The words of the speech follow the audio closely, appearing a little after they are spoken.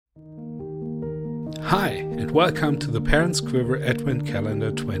Hi, and welcome to the Parents Quiver Advent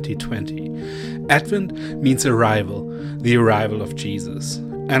Calendar 2020. Advent means arrival, the arrival of Jesus.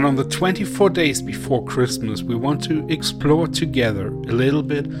 And on the 24 days before Christmas, we want to explore together a little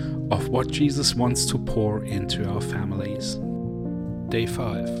bit of what Jesus wants to pour into our families. Day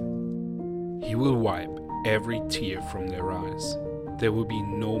 5. He will wipe every tear from their eyes. There will be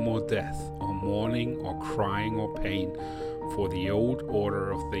no more death, or mourning, or crying, or pain, for the old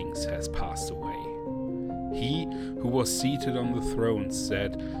order of things has passed away. He who was seated on the throne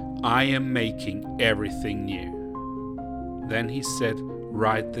said, I am making everything new. Then he said,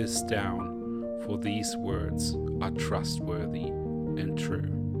 write this down, for these words are trustworthy and true.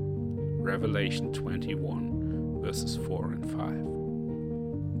 Revelation 21, verses 4 and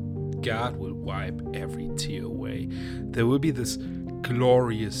 5. God will wipe every tear away. There will be this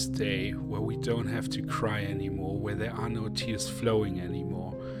glorious day where we don't have to cry anymore, where there are no tears flowing anymore,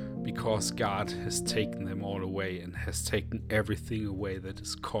 because God has taken them all away and has taken everything away that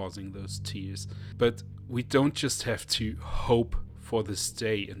is causing those tears. But we don't just have to hope for this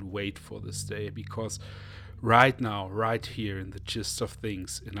day and wait for this day, because right now, right here in the gist of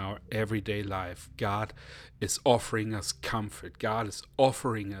things in our everyday life, God is offering us comfort. God is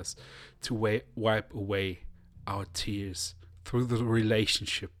offering us to wipe away our tears through the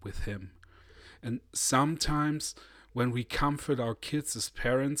relationship with Him. And sometimes when we comfort our kids as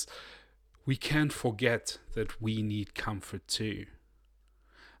parents, we can't forget that we need comfort too.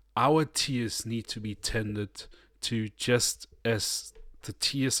 Our tears need to be tended to just as the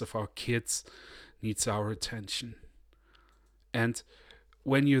tears of our kids needs our attention. And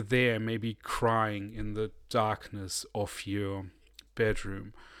when you're there, maybe crying in the darkness of your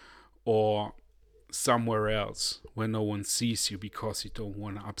bedroom or somewhere else where no one sees you because you don't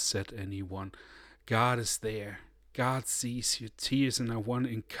want to upset anyone, God is there. God sees your tears, and I want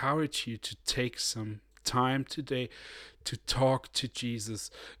to encourage you to take some time today to talk to Jesus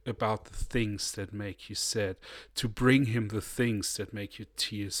about the things that make you sad, to bring Him the things that make your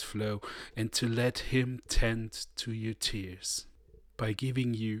tears flow, and to let Him tend to your tears by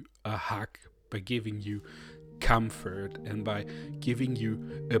giving you a hug, by giving you comfort, and by giving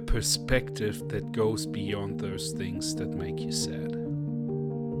you a perspective that goes beyond those things that make you sad.